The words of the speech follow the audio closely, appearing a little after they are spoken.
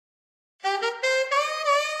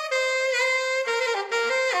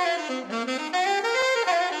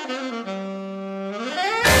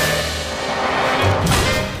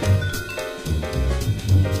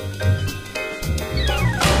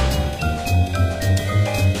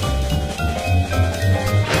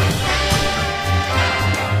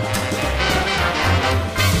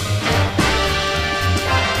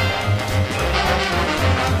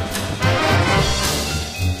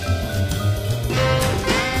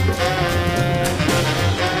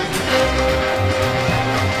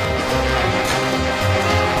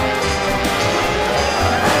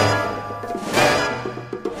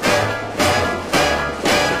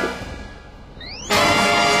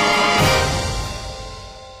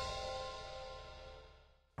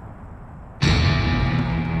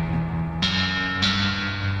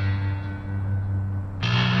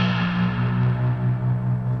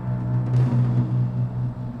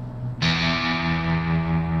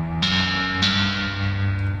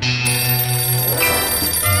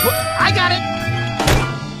I got it!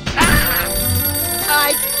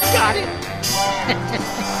 I got it!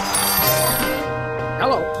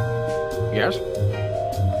 Hello. Yes?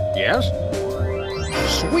 Yes?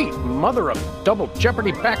 Sweet mother of double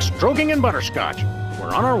jeopardy backstroking and butterscotch.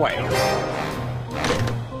 We're on our way.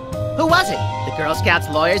 Who was it? The Girl Scouts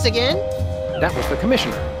lawyers again? That was the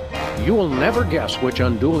commissioner. You will never guess which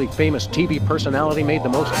unduly famous TV personality made the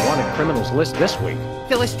most wanted criminals list this week.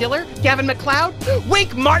 Phyllis Diller? Gavin McLeod?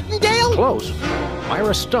 Wink Martindale? Close.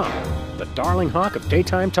 Myra Stump, the darling hawk of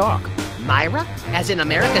daytime talk. Myra? As in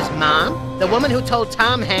America's mom? The woman who told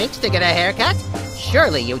Tom Hanks to get a haircut?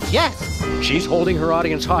 Surely you jest. She's holding her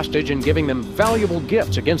audience hostage and giving them valuable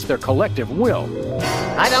gifts against their collective will.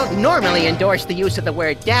 I don't normally endorse the use of the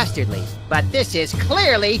word dastardly, but this is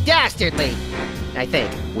clearly dastardly. I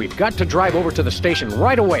think. We've got to drive over to the station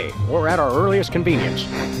right away, or at our earliest convenience.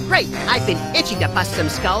 Great! I've been itching to bust some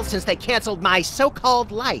skulls since they canceled my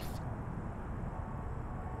so-called life.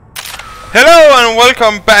 Hello and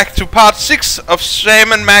welcome back to part 6 of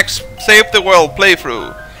Sam and Max Save the World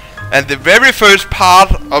playthrough. And the very first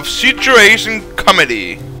part of terrorizing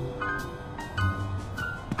comedy.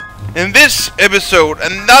 In this episode,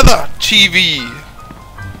 another TV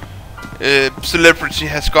celebrity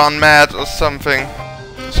has gone mad or something.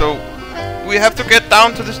 So we have to get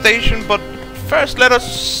down to the station, but first let us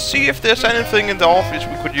see if there's anything in the office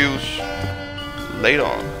we could use later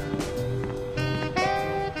on.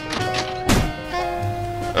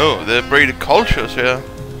 Oh, the braided cultures here.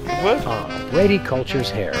 What? Brady Culture's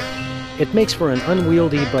hair. It makes for an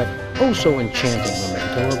unwieldy but oh so enchanting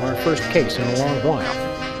memento of our first case in a long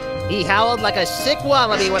while. He howled like a sick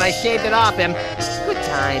wallaby when I shaved it off him. Good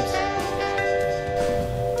times.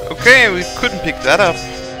 Okay, we couldn't pick that up.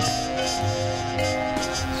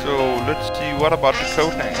 So let's see, what about the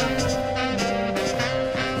coat hanger?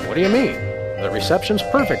 What do you mean? The reception's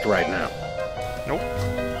perfect right now. Nope.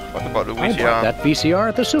 What about the I VCR? bought that VCR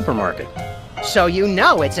at the supermarket. So you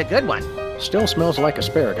know it's a good one. Still smells like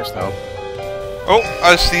asparagus, though. Oh,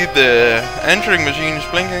 I see the answering machine is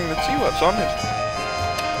blinking. Let's see what's on it.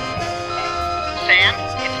 Sam,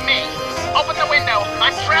 it's me. Open the window.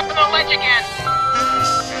 I'm trapped in the ledge again.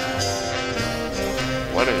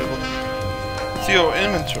 Whatever. See your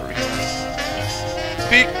inventory.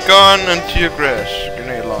 Big gun and tear grass.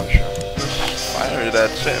 Grenade launcher. Fire that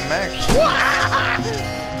Sam Max.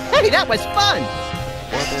 Hey, that was fun!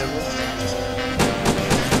 Whatever.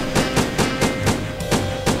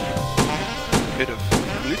 Bit of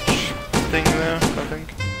glitch thing there, I think.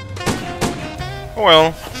 Oh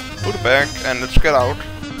well. Put it back and let's get out.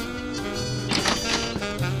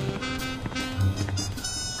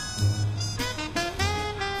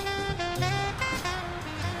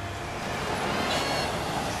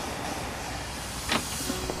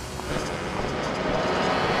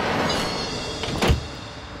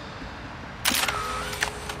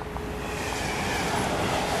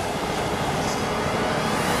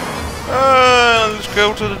 Let's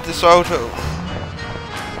go to the DeSoto.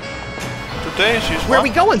 Today she's Where are we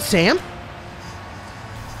going, Sam?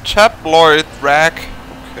 tabloid rack.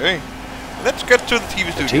 Okay. Let's get to the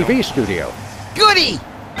TV studio. TV studio. Goody!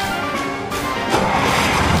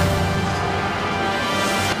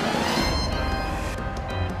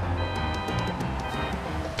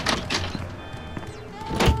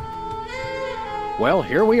 Well,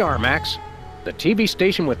 here we are, Max. The TV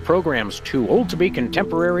station with programs too old to be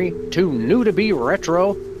contemporary, too new to be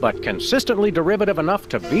retro, but consistently derivative enough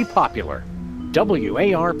to be popular.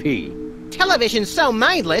 WARP. Television's so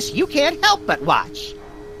mindless, you can't help but watch.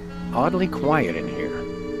 Oddly quiet in here.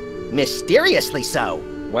 Mysteriously so.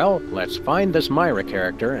 Well, let's find this Myra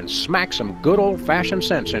character and smack some good old-fashioned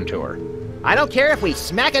sense into her. I don't care if we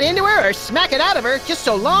smack it into her or smack it out of her, just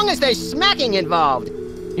so long as there's smacking involved.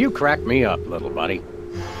 You crack me up, little buddy.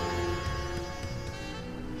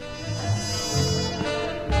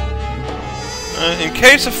 In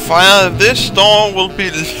case of fire, this door will be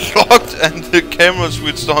locked and the camera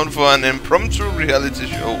switched on for an impromptu reality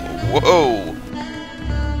show. Whoa!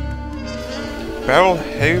 Barrel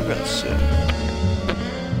Haven City.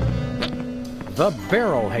 The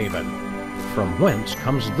Barrel Haven. From whence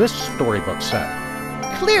comes this storybook set?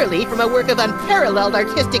 Clearly from a work of unparalleled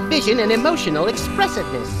artistic vision and emotional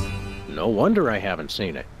expressiveness. No wonder I haven't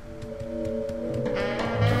seen it.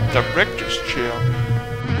 Director's chair.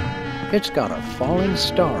 It's got a falling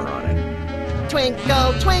star on it.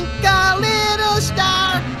 Twinkle, twinkle, little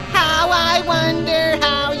star, how I wonder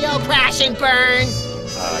how you'll crash and burn.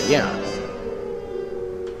 Yeah.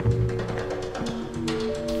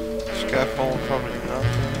 Scaffold, probably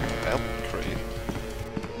nothing. Apple tree.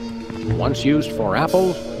 Once used for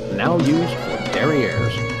apples, now used for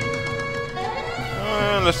derrieres.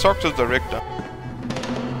 Let's talk to the director.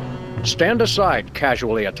 Stand aside,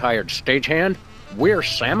 casually attired stagehand. We're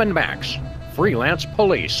Sam and Max, freelance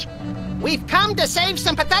police. We've come to save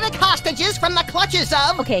some pathetic hostages from the clutches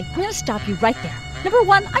of... Okay, I'm gonna stop you right there. Number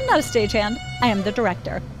one, I'm not a stagehand. I am the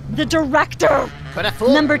director. The director! But a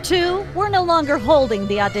fool... Number two, we're no longer holding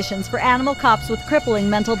the auditions for animal cops with crippling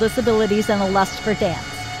mental disabilities and a lust for dance.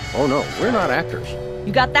 Oh no, we're not actors.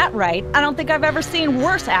 You got that right. I don't think I've ever seen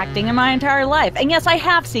worse acting in my entire life. And yes, I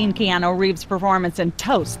have seen Keanu Reeves' performance in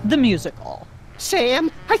Toast, the musical.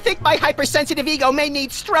 Sam, I think my hypersensitive ego may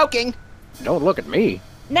need stroking. Don't look at me.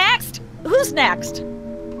 Next! Who's next?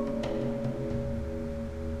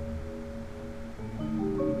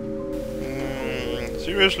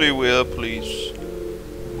 Seriously, we are police.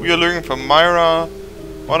 We are looking for Myra.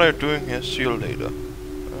 What are you doing here? See you later.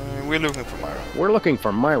 We're looking for Myra. We're looking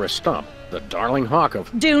for Myra Stump, the darling hawk of...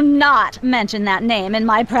 Do not mention that name in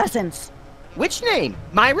my presence. Which name?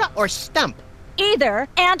 Myra or Stump? Either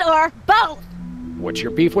and or both. What's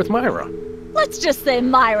your beef with Myra? Let's just say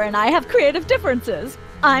Myra and I have creative differences.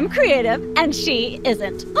 I'm creative and she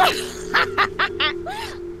isn't.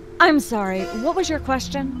 I'm sorry, what was your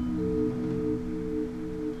question?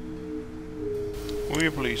 We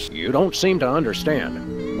are police. You don't seem to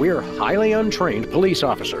understand. We're highly untrained police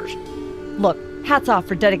officers. Look, hats off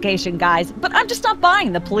for dedication, guys, but I'm just not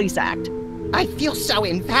buying the police act. I feel so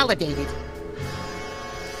invalidated.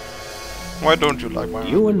 Why don't you like Myra?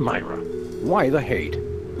 You and Myra. Why the hate?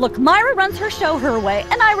 Look, Myra runs her show her way,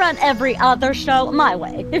 and I run every other show my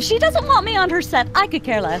way. If she doesn't want me on her set, I could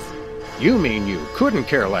care less. You mean you couldn't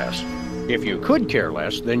care less? If you could care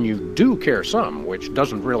less, then you do care some, which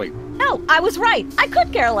doesn't really... No, I was right. I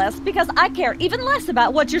could care less, because I care even less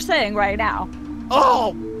about what you're saying right now.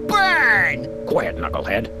 Oh, burn! Quiet,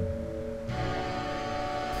 knucklehead.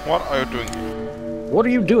 What are you doing here? What are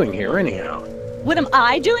you doing here, anyhow? What am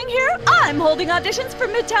I doing here? I'm holding auditions for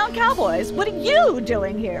Midtown Cowboys. What are you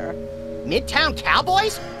doing here? Midtown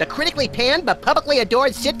Cowboys? The critically panned but publicly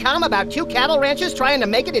adored sitcom about two cattle ranchers trying to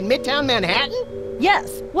make it in Midtown Manhattan?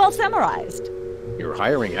 Yes, well summarized. You're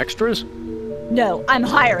hiring extras? No, I'm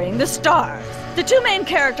hiring the stars. The two main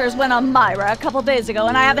characters went on Myra a couple days ago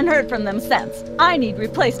and I haven't heard from them since. I need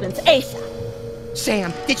replacements ASAP.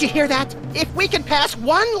 Sam, did you hear that? If we can pass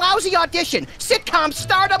one lousy audition, sitcom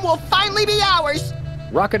stardom will finally be ours!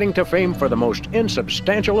 Rocketing to fame for the most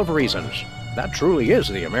insubstantial of reasons. That truly is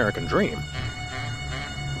the American dream.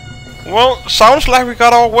 Well, sounds like we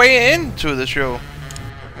got our way into the show.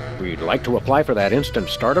 We'd like to apply for that instant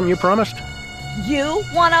stardom you promised? You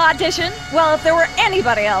want to audition? Well, if there were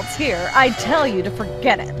anybody else here, I'd tell you to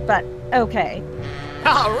forget it, but okay.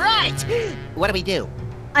 All right! What do we do?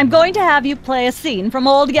 I'm going to have you play a scene from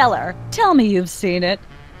Old Yeller. Tell me you've seen it.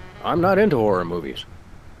 I'm not into horror movies.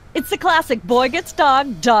 It's the classic boy gets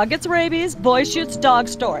dog gets rabies, boy shoots dog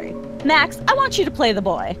story. Max, I want you to play the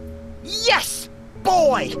boy. Yes!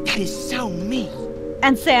 Boy, that is so me.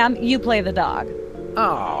 And Sam, you play the dog.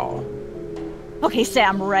 Oh. Okay,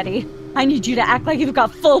 Sam, ready? I need you to act like you've got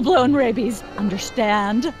full-blown rabies.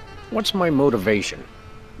 Understand? What's my motivation?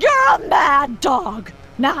 You're a mad dog.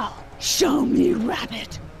 Now, show me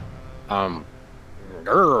Rabid.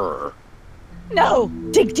 Grrr. No,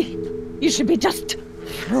 dig deep. You should be just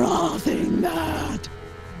frothing mad.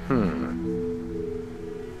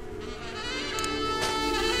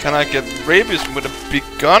 Can I get rabies with a big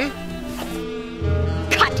gun?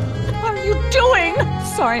 Cut! What are you doing?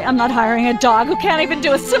 Sorry, I'm not hiring a dog who can't even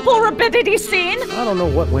do a simple rabidity scene. I don't know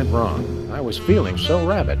what went wrong. I was feeling so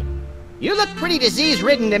rabid. You look pretty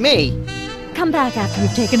disease-ridden to me. Come back after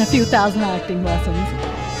you've taken a few thousand acting lessons.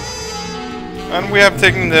 And we have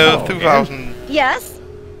taken the Oh, 2000 Yes?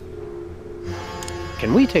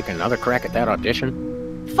 Can we take another crack at that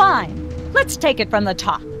audition? Fine. Let's take it from the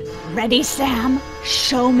top. Ready, Sam?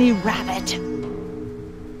 Show me Rabid.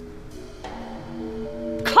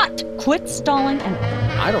 Cut! Quit stalling and...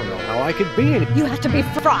 I don't know how I could be any... You have to be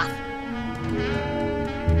froth.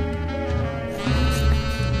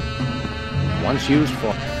 Once used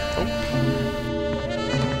for... Oh.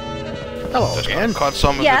 Hello Just again. caught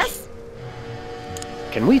some of Yes?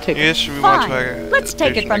 Can we take... Yes, we Fine. want to Let's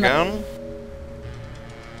take it from the... again.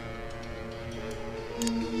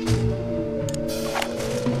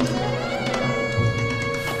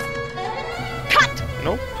 Cut!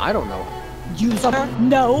 Nope. I don't know. User,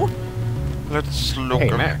 no. Let's look. Hey,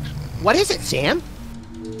 Max. What is it, Sam?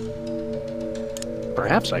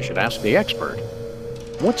 Perhaps I should ask the expert.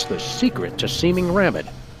 What's the secret to seeming rabid?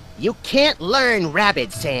 You can't learn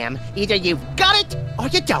Rabid, Sam. Either you've got it or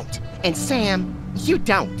you don't. And Sam, you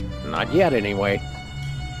don't. Not yet, anyway.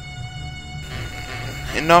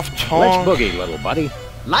 Enough talk. Let's boogie, little buddy.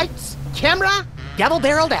 Lights, camera,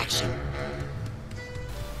 double-barreled action.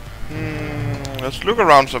 Let's look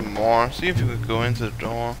around some more. See if we could go into the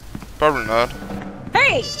door. Probably not.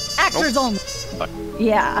 Hey! Actors only.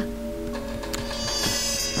 Yeah.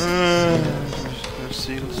 Let's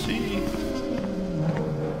see. Let's see.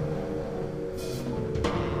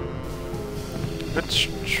 Let's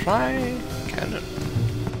try cannon.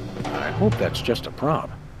 I hope that's just a prop.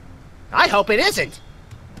 I hope it isn't.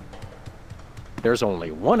 There's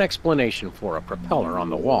only one explanation for a propeller on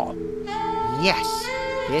the wall. Yes,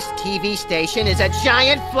 this TV station is a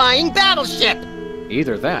giant flying battleship.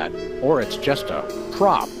 Either that, or it's just a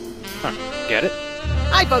prop. Huh, get it?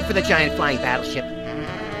 I vote for the giant flying battleship.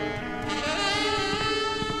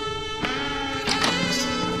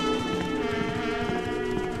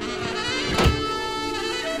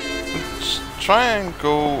 Let's try and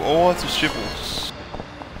go over to Shibbles.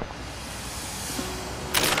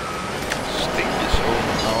 Sting is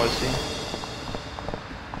over now, I see.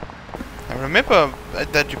 I remember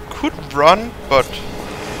that you could run, but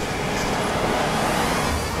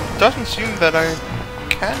it doesn't seem that I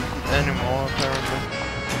can anymore, apparently.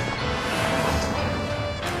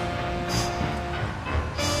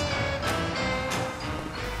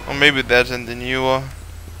 Or maybe that's in the newer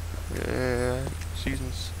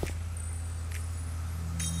seasons.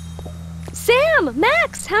 Sam!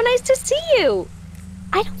 Max! How nice to see you!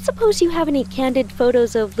 I don't suppose you have any candid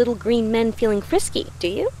photos of little green men feeling frisky, do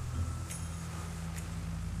you?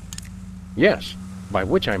 Yes. By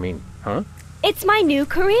which I mean, huh? It's my new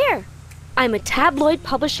career. I'm a tabloid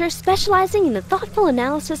publisher specializing in the thoughtful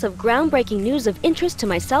analysis of groundbreaking news of interest to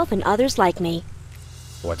myself and others like me.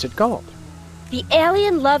 What's it called? The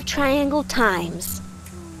Alien Love Triangle Times.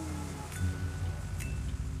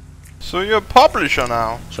 So you're a publisher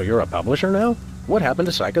now? So you're a publisher now? What happened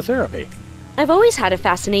to psychotherapy? I've always had a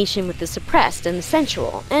fascination with the suppressed and the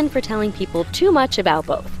sensual, and for telling people too much about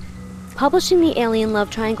both. Publishing the Alien Love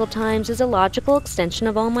Triangle Times is a logical extension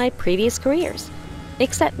of all my previous careers.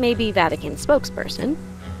 Except maybe Vatican spokesperson.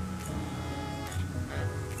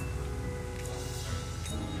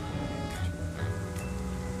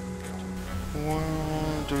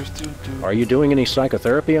 What do we still do? Are you doing any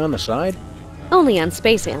psychotherapy on the side? Only on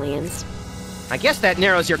space aliens. I guess that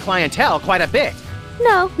narrows your clientele quite a bit.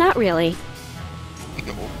 No, not really.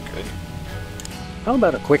 Okay. How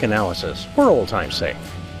about a quick analysis, for old time's sake?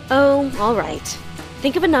 Oh, all right.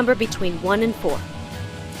 Think of a number between 1 and 4.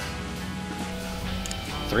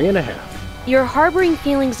 3.5. You're harboring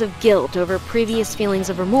feelings of guilt over previous feelings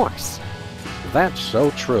of remorse. That's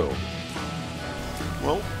so true.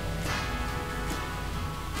 Well,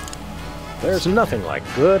 There's nothing like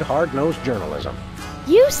good, hard-nosed journalism.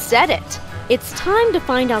 You said it. It's time to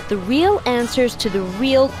find out the real answers to the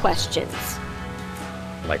real questions.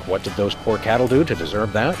 Like, what did those poor cattle do to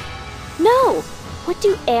deserve that? No! What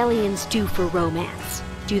do aliens do for romance?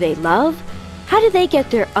 Do they love? How do they get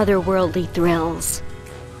their otherworldly thrills?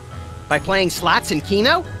 By playing slots in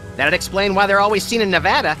Keno? That'd explain why they're always seen in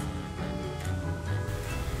Nevada.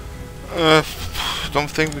 don't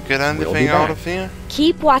think we get We'll be anything out back. of here.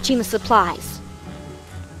 Keep watching the supplies.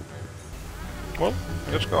 Well,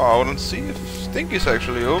 let's go out and see if Stinky's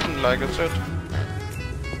actually open, like I said.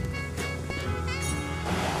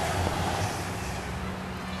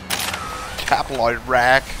 Tabloid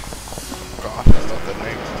rack. God, I love that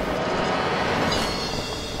name.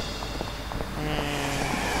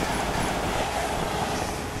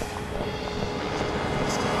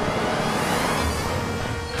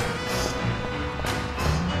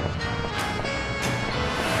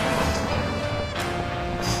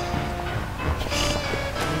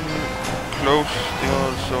 Close the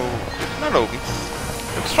door so Not open.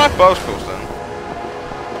 Let's try Bosco's then.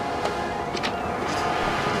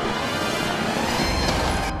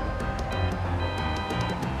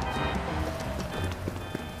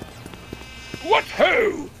 What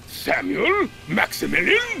ho! Samuel?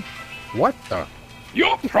 Maximilian? What the?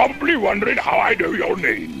 You're probably wondering how I know your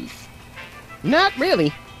names. Not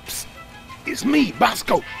really. Psst. It's me,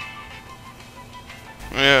 Bosco.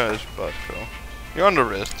 Yeah, it's Bosco. You're under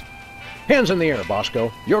arrest. Hands in the air,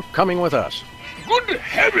 Bosco. You're coming with us. Good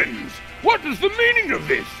heavens! What is the meaning of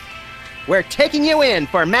this? We're taking you in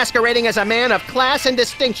for masquerading as a man of class and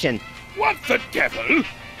distinction. What the devil?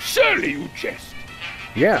 Surely you jest.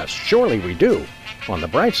 Yes, surely we do. On the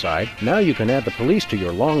bright side, now you can add the police to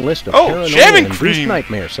your long list of Oh, shaving paranoia-induced cream!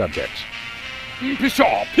 nightmare subjects.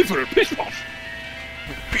 Pshaw, piffle, pish-posh.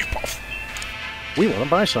 Piff-poff. We want to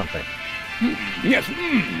buy something. Yes,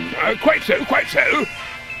 quite so, quite so.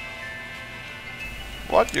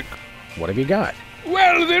 What you... What have you got?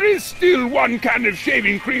 Well, there is still one kind of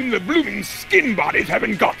shaving cream the blooming Skinbodies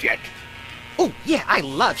haven't got yet. Oh, yeah, I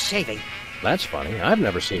love shaving. That's funny. I've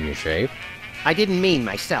never seen you shave. I didn't mean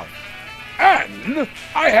myself. And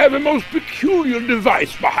I have a most peculiar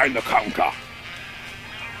device behind the counter.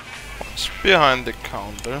 What's behind the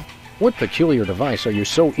counter? What peculiar device are you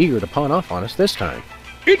so eager to pawn off on us this time?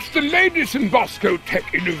 It's the latest in Bosco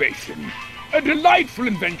tech innovation. A delightful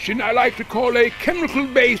invention I like to call a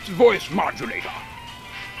chemical-based voice modulator.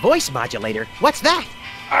 Voice modulator? What's that?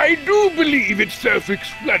 I do believe it's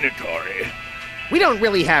self-explanatory. We don't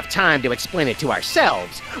really have time to explain it to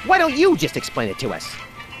ourselves. Why don't you just explain it to us?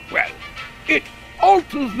 Well, it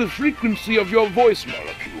alters the frequency of your voice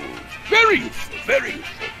molecules. Very useful, very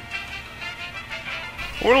useful.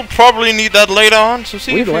 We'll probably need that later on, so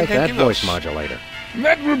see We'd if we like can that give voice us. modulator.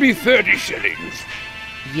 That will be 30 shillings.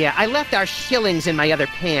 Yeah, I left our shillings in my other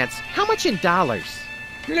pants. How much in dollars?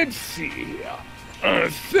 Let's see here.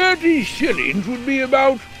 30 shillings would be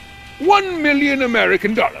about 1 million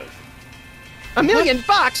American dollars. $1 million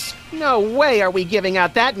bucks? No way are we giving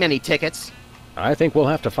out that many tickets. I think we'll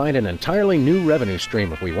have to find an entirely new revenue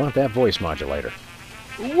stream if we want that voice modulator.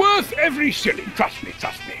 Worth every shilling, trust me,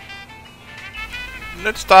 trust me.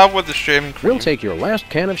 Let's start with the shaving cream. We'll take your last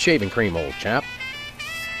can of shaving cream, old chap.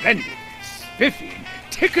 Splendid, spiffy,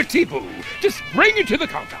 tickety-boo. Just bring it to the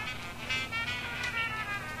counter.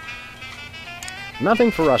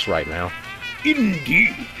 Nothing for us right now.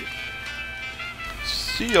 Indeed.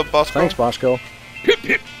 See you, Bosco. Thanks, Bosco. Pip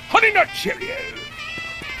pip, honey nut Cheerio.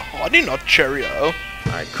 Honey nut Cheerio.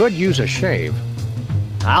 I could use a shave.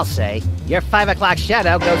 I'll say. Your 5 o'clock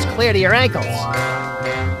shadow goes clear to your ankles.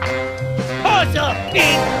 Paws up,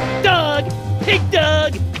 big dog! Pig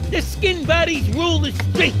dog! The Skinbodies rule the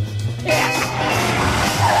streets!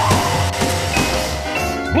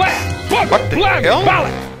 Blast! What the Blam! hell?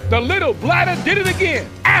 Ballot! The little bladder did it again!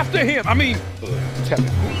 After him! I mean,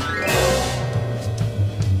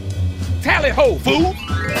 tally ho, fool!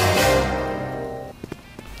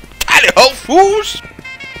 Tally ho, fools!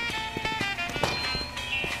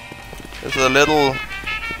 There's a little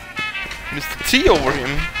Mr. T over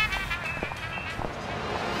him.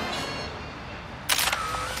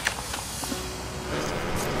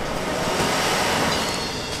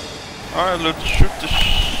 Alright, let's shoot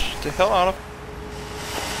the hell out of him.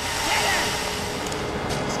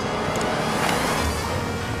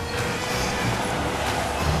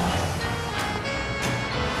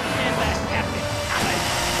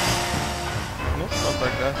 Nope, not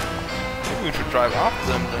like that. Maybe we should drive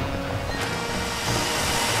after them then.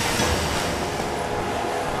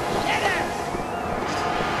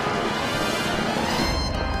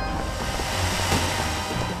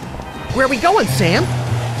 Where are we going, Sam?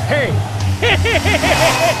 Hey!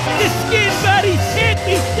 The Skinbodies can't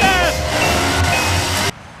be stopped!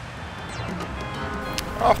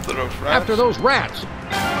 After those rats. After those rats!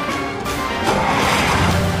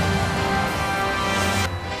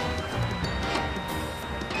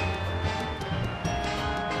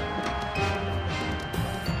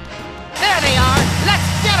 There they are! Let's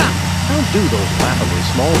get them! How do those laughably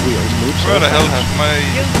small wheels move so Where the hell fast? has my...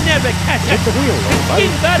 You'll never catch Take us! the wheel, The little buddy.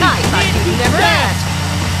 Skinbodies I thought can't be you never stopped! asked.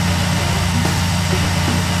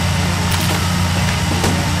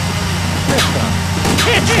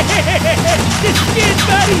 The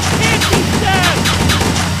Skinbodies can't be stopped!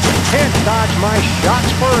 Can't dodge my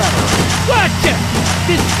shots forever! Watch it!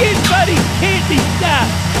 The Skinbodies can't be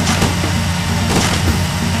stopped!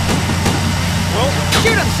 Well,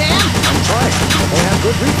 Shoot him, Sam! I'm trying, but they have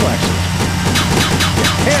good reflexes. You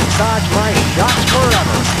can't dodge my shots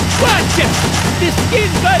forever. Watch it! The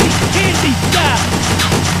Skinbodies can't be stopped!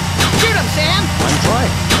 Shoot him, Sam! I'm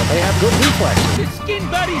trying, but they have good reflexes. The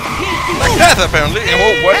Skinbodies can't be Like that, apparently.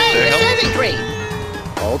 Oh, what Hey, the the hell? saving cream!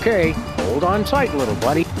 Okay, hold on tight, little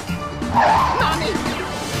buddy. Mommy!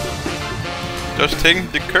 Just taking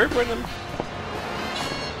the curb with him.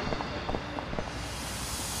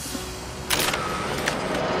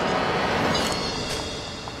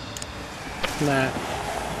 Nah.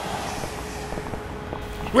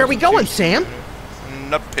 Where are we going, Sam?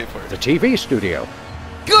 Not pay for The it. TV studio.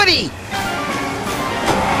 Goody!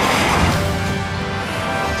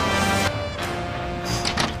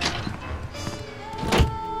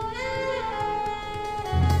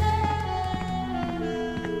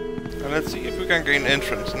 And let's see if we can gain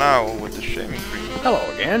entrance now with the shaving cream. Hello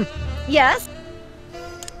again. Yes?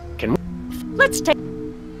 Can Let's take...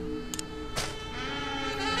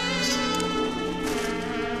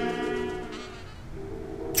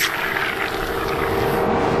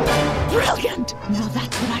 Brilliant! Now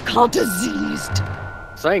that's what I call diseased.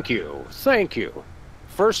 Thank you, thank you.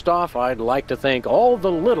 First off, I'd like to thank all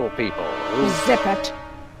the little people who... Zip it.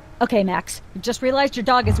 Okay, Max, you've just realized your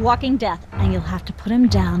dog is walking death, and you'll have to put him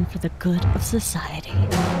down for the good of society.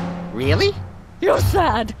 Really? You're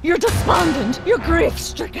sad, you're despondent, you're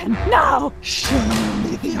grief-stricken. Now, show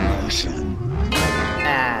me the emotion.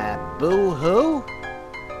 Boo-hoo?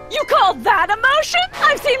 You call that emotion?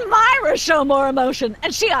 I've seen Myra show more emotion,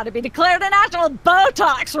 and she ought to be declared a national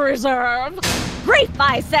Botox reserve. Grief,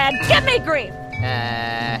 I said. Give me grief.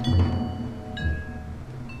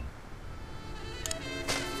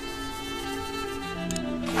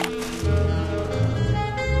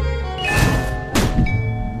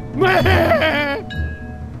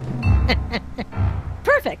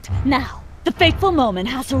 Perfect. Now, the fateful moment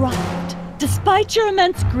has arrived. Despite your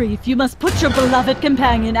immense grief, you must put your beloved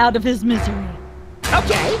companion out of his misery.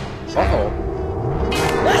 Okay. Uh-oh.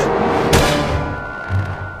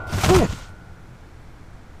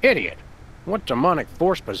 Idiot. What demonic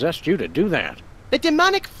force possessed you to do that? The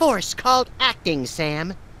demonic force called acting,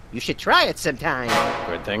 Sam. You should try it sometime.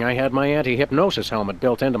 Good thing I had my anti-hypnosis helmet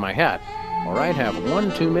built into my hat, or I'd have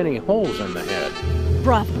one too many holes in the head.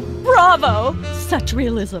 Bravo. Bravo! Such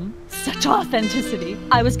realism. Such authenticity.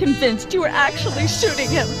 I was convinced you were actually shooting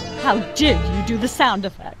him. How did you do the sound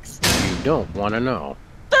effects? You don't want to know.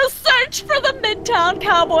 The search for the Midtown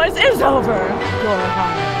Cowboys is over. You're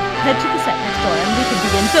hired. Head to the set next door and we can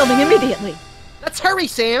begin filming immediately. Let's hurry,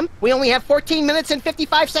 Sam. We only have 14 minutes and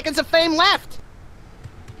 55 seconds of fame left.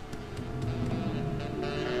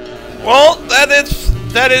 Well, that is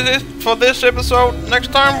it for this episode.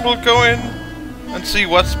 Next time we'll go in and see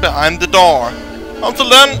what's behind the door. Until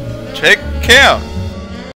then, take care.